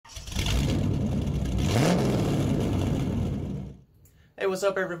what's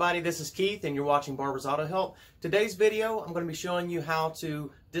up everybody? This is Keith and you're watching Barbour's Auto Help. Today's video, I'm going to be showing you how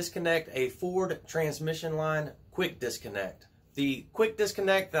to disconnect a Ford transmission line quick disconnect. The quick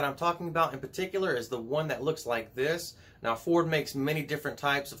disconnect that I'm talking about in particular is the one that looks like this. Now Ford makes many different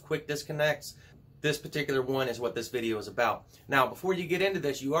types of quick disconnects. This particular one is what this video is about. Now before you get into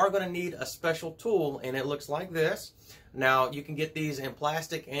this, you are going to need a special tool and it looks like this. Now you can get these in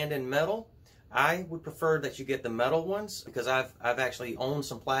plastic and in metal. I would prefer that you get the metal ones because I've actually owned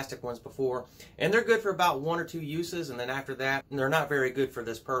some plastic ones before and they're good for about 1 or 2 uses, and then after that they're not very good for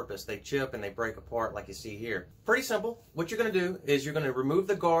this purpose. They chip and they break apart like you see here. Pretty simple. What you're going to do is you're going to remove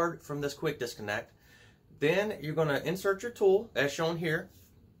the guard from this quick disconnect. Then you're going to insert your tool as shown here.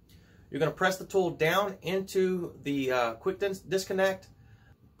 You're going to press the tool down into the quick disconnect,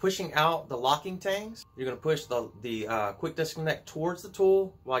 pushing out the locking tangs. You're going to push the quick disconnect towards the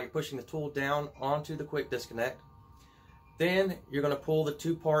tool while you're pushing the tool down onto the quick disconnect. Then you're going to pull the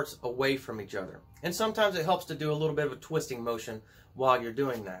two parts away from each other. And sometimes it helps to do a little bit of a twisting motion while you're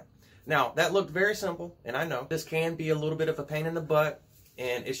doing that. Now that looked very simple, and I know this can be a little bit of a pain in the butt,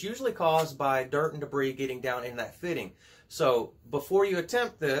 and it's usually caused by dirt and debris getting down in that fitting. So before you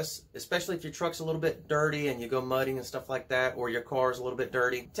attempt this, especially if your truck's a little bit dirty and you go mudding and stuff like that, or your car's a little bit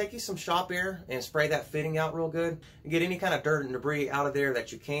dirty, take you some shop air and spray that fitting out real good and get any kind of dirt and debris out of there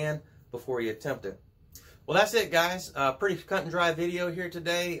that you can before you attempt it. Well, that's it, guys. Pretty cut and dry video here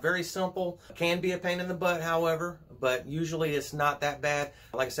today. Very simple. Can be a pain in the butt, however, but usually it's not that bad.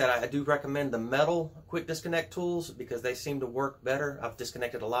 Like I said, I do recommend the metal quick disconnect tools because they seem to work better. I've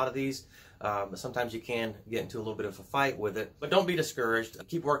disconnected a lot of these, but sometimes you can get into a little bit of a fight with it. But don't be discouraged.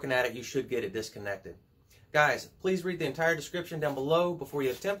 Keep working at it. You should get it disconnected. Guys, please read the entire description down below before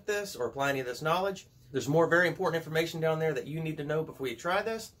you attempt this or apply any of this knowledge. There's more very important information down there that you need to know before you try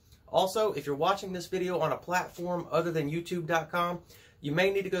this. Also, if you're watching this video on a platform other than YouTube.com, you may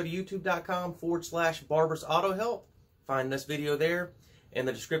need to go to YouTube.com/Barbour's Auto Help. Find this video there, and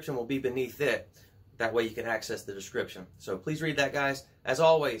the description will be beneath it. That way you can access the description. So please read that, guys. As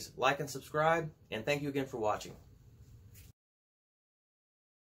always, like and subscribe, and thank you again for watching.